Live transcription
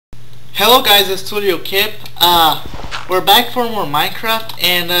Hello guys, it's Studio Kip. We're back for more Minecraft,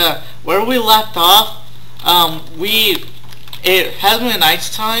 and where we left off, it has been night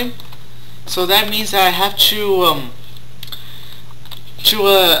time, so that means that I have to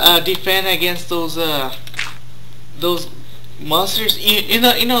defend against those monsters. You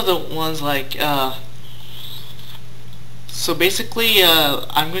know the ones like So basically,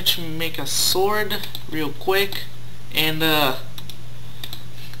 I'm going to make a sword real quick, and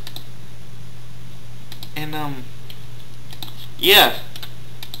yeah.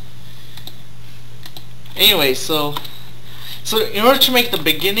 Anyway, so in order to make the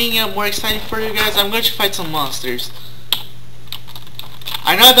beginning more exciting for you guys, I'm going to fight some monsters.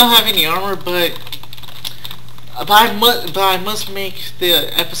 I know I don't have any armor, but I must make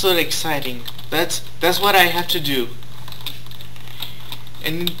the episode exciting. That's what I have to do.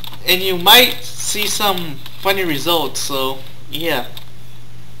 And you might see some funny results. So yeah.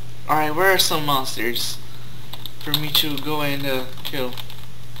 All right, where are some monsters for me to go and kill?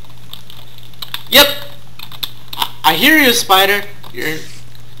 Yep. I hear you, spider.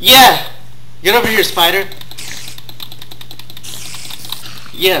 Yeah. Get over here, spider.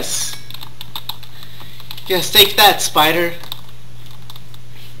 Yes. Yes, take that, spider.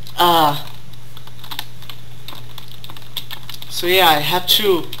 So yeah, I have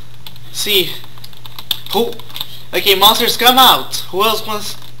to see who. Okay, monsters, come out. Who else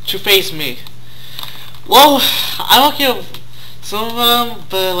wants to face me? Well, I'm okay with some of them,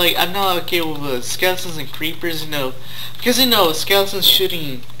 but like I'm not okay with skeletons and creepers, because skeletons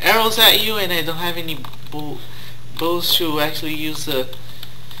shooting arrows at you, and I don't have any bows to actually use the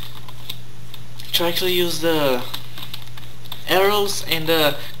arrows,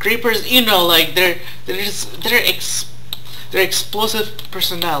 and creepers, like they're explosive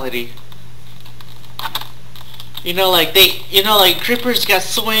personality. Like creepers get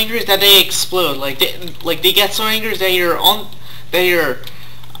so angry that they explode. Like they get so angry that you're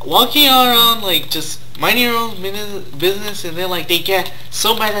walking around like just minding your own business, and then like they get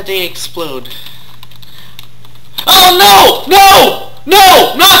so mad that they explode. Oh no! No!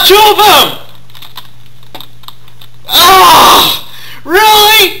 Not two of them! Ah!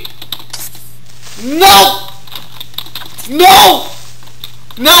 Really? No! No!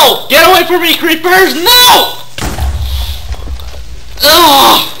 No! Get away from me, creepers! No!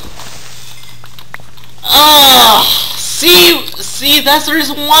 Ugh! Ah! See, that's the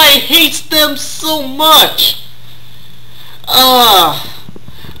reason why I hate them so much. No,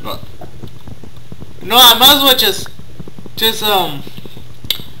 I might as well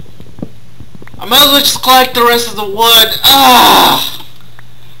I might as well just collect the rest of the wood. Ah!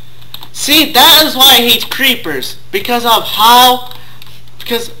 See, that is why I hate creepers, because of how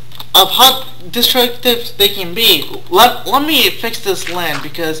destructive they can be. Let me fix this land,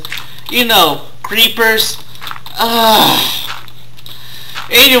 because creepers.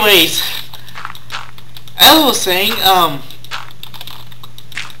 Anyways, as I was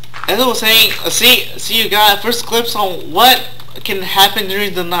saying, see, you got first clips on what can happen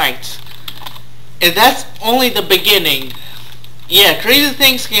during the night, and that's only the beginning. Yeah, crazy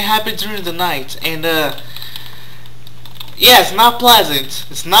things can happen during the night, and yeah, it's not pleasant.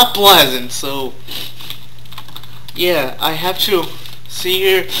 It's not pleasant. So yeah, I have to see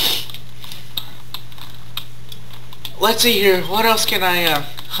here. Let's see here. What else can I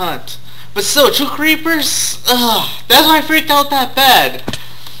hunt? But still, two creepers. That's why I freaked out that bad.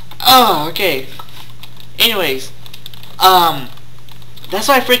 Okay. Anyways, that's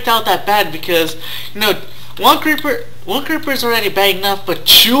why I freaked out that bad, because one creeper is already bad enough, but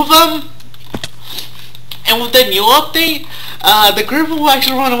two of them. And with the new update, the creeper will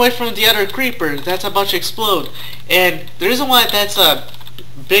actually run away from the other creeper that's about to explode. And the reason why that's a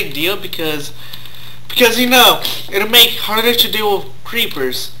big deal, because it'll make harder to deal with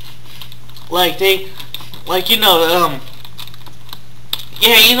creepers. Like yeah, like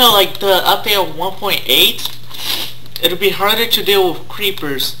the update of 1.8, it'll be harder to deal with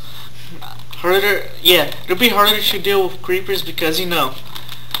creepers. It'll be harder to deal with creepers, because Minecraft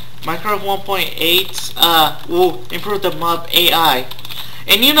 1.8 will improve the mob AI.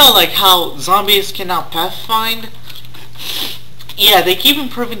 And like how zombies cannot pathfind? Yeah, they keep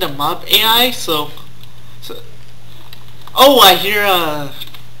improving the mob AI, so oh, I hear a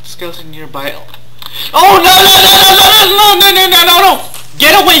skeleton nearby. Oh no!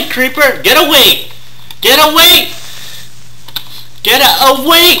 Get away, creeper! Get away! Get away! Get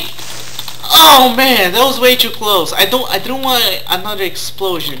away! Oh man, that was way too close. I don't want another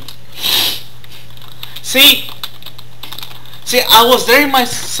explosion. See, I was daring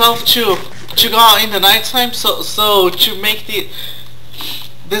myself to go out in the nighttime, so to make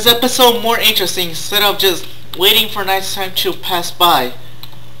this episode more interesting instead of just waiting for nighttime to pass by.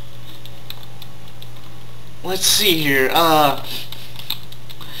 Let's see here. Yeah,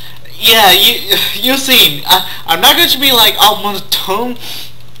 you seen. I'm not going to be like all monotone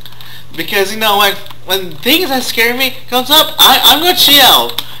because you know when things that scare me comes up, I'm going to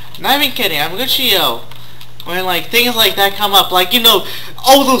yell. Not even kidding. I'm going to yell when like things like that come up. Like you know,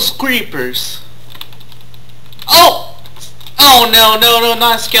 all those creepers. Oh! Oh no,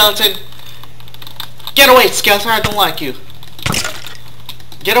 not a skeleton. Get away, skeleton, I don't like you.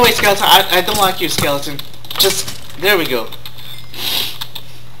 Get away, skeleton, I don't like you, skeleton. Just, there we go.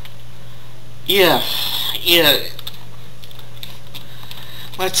 Yeah.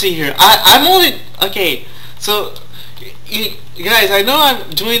 Let's see here. I'm only, okay, so, you guys, I know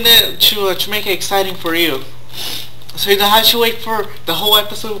I'm doing it to make it exciting for you. So you don't have to wait for the whole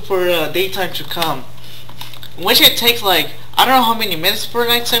episode for daytime to come. Which it takes like, I don't know how many minutes for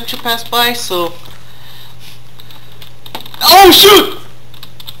nighttime to pass by, so... Oh shoot!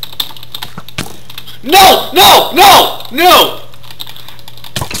 No!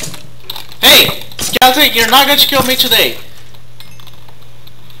 Hey! Skeleton, you're not going to kill me today.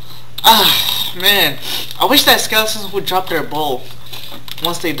 Ah, man. I wish that skeletons would drop their bow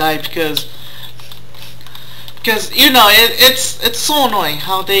once they die because you know, it's so annoying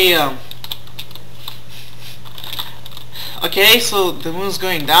how they, Okay, so the moon's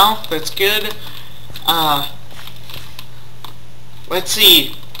going down. That's good. Let's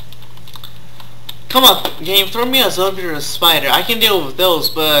see. Come on, game. Throw me a zombie or a spider. I can deal with those,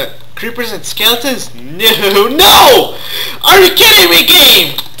 but creepers and skeletons? No! Are you kidding me,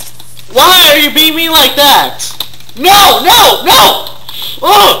 game? Why are you beating me like that? No!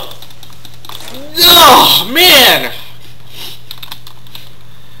 Oh, man!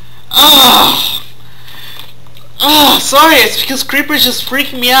 Sorry, it's because creepers just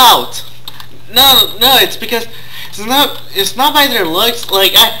freak me out. No, it's because it's not by their looks.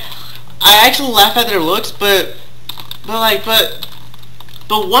 Like I actually laugh at their looks, but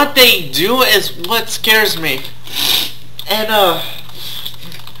what they do is what scares me. And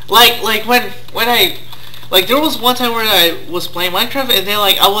like when I like there was one time where I was playing Minecraft and then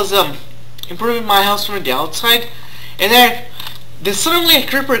like I was improving my house from the outside, and then suddenly a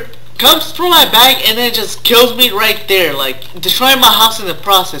creeper comes through my back and then just kills me right there, like destroying my house in the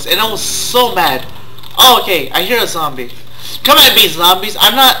process, and I was so mad. Oh, okay, I hear a zombie. Come at me, zombies.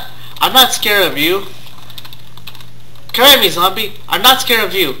 I'm not scared of you. Come at me, zombie. I'm not scared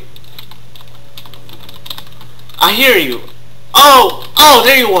of you. I hear you. Oh,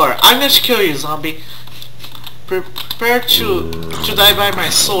 there you are. I'm going to kill you, zombie. Prepare to die by my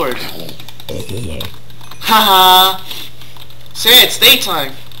sword. Haha. Say it's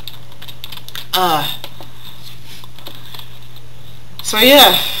daytime. So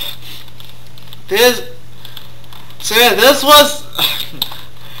yeah. This was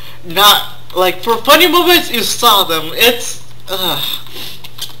not like for funny moments. You saw them. It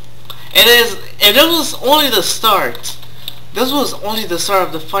was only the start. This was only the start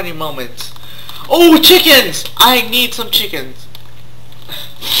of the funny moments. Oh, chickens! I need some chickens.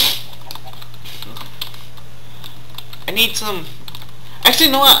 I need some. Actually,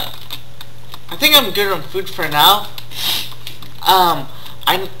 you know what? I think I'm good on food for now.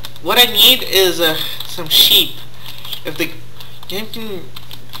 What I need is some sheep. If the game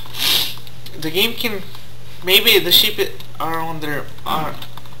can, maybe the sheep are on their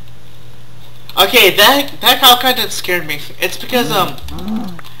Okay, that cow kind of scared me. It's because I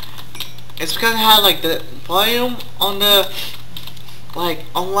had like the volume on the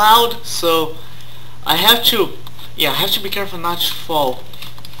on loud, so I have to be careful not to fall.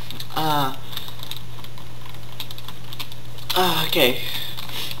 Okay.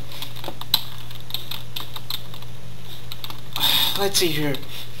 Let's see here.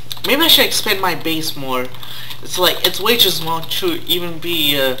 Maybe I should expand my base more. It's way too small to even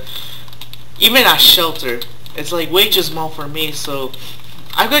be even a shelter. It's like way too small for me, so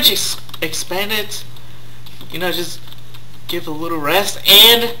I'm going to expand it. You know, just give a little rest,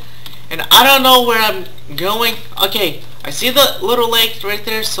 and I don't know where I'm going. Okay, I see the little lake right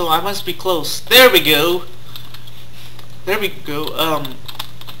there, so I must be close. There we go.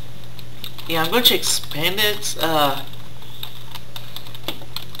 Yeah, I'm going to expand it.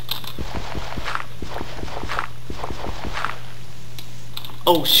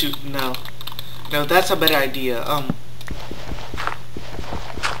 Oh shoot, no, that's a better idea.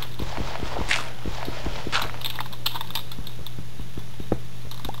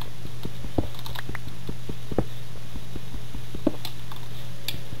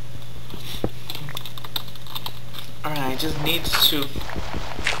 Alright, I just need to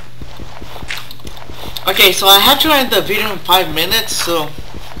Okay, so I have to end the video in 5 minutes. So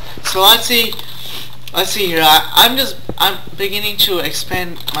let's see. Let's see here. I'm beginning to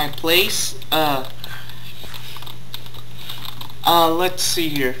expand my place. Let's see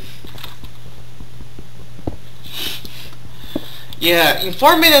here. Yeah, in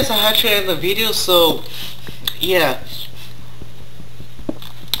 4 minutes I have to end the video. So yeah.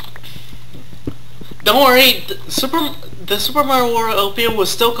 Don't worry. The Super Mario World LP will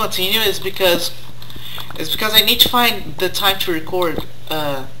still continue. It's because I need to find the time to record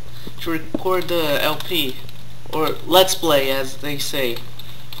the LP, or Let's Play as they say.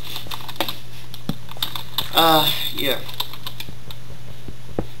 Yeah.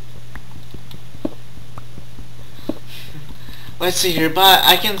 Let's see here, but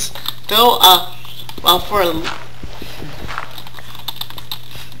I can still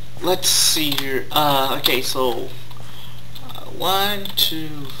let's see here. Okay, so 1,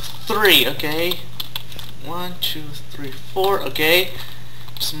 2, 3. Okay. 1, 2, 3, 4. Okay.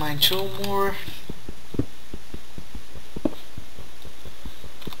 Just mine 2 more.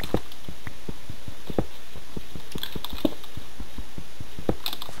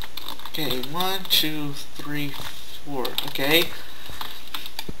 Okay. 1, 2, 3, 4. Okay.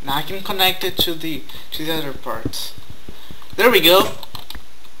 Now I can connect it to the other parts. There we go.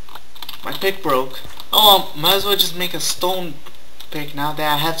 My pick broke. Oh, might as well just make a stone pick now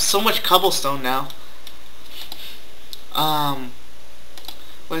that I have so much cobblestone now.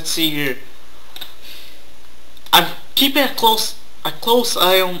 Let's see here. I'm keeping a close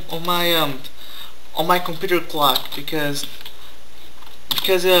eye on my computer clock because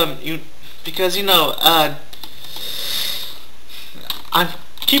you know I'm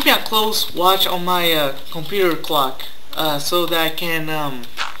keeping a close watch on my computer clock so that I can end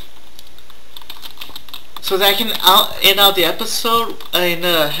out the episode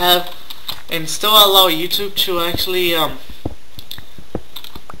and still allow YouTube to actually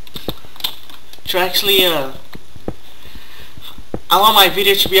allow my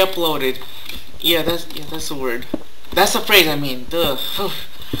video to be uploaded. Yeah, that's the word. That's the phrase I mean. Duh.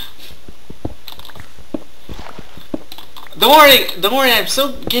 Don't worry, I'm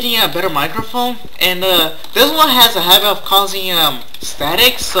still getting a better microphone, and this one has a habit of causing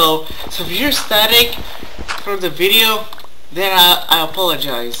static, so if you hear static for the video, then I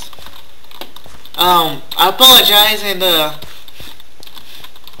apologize. I apologize, and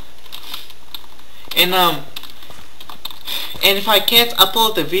if I can't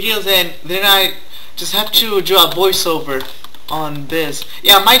upload the videos, then I just have to do a voiceover on this.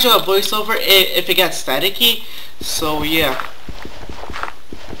 Yeah, I might do a voiceover if it gets staticky. So yeah.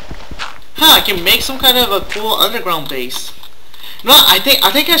 Huh, I can make some kind of a cool underground base. No, I think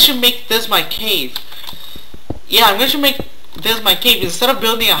I should make this my cave. Yeah, I'm going to make this my cave. Instead of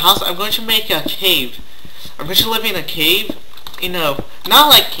building a house, I'm going to make a cave. I'm going to live in a cave. You know, not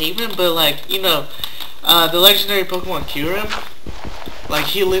like caveman, but like, you know, the legendary Pokemon Kyurem. Like,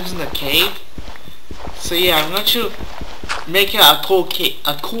 he lives in a cave. So yeah, I'm going to make a cool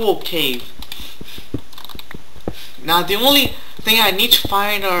cave. Now the only thing I need to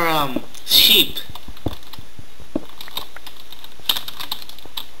find are sheep.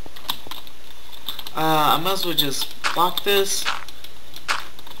 I might as well just block this.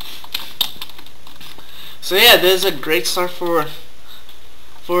 So yeah, this is a great start for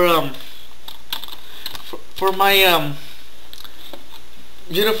my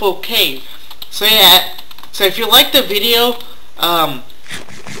beautiful cave. So yeah, so if you like the video,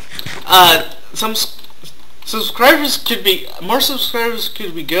 some subscribers could be more. Subscribers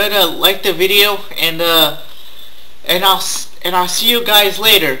could be good. Like the video, and I'll see you guys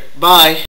later. Bye.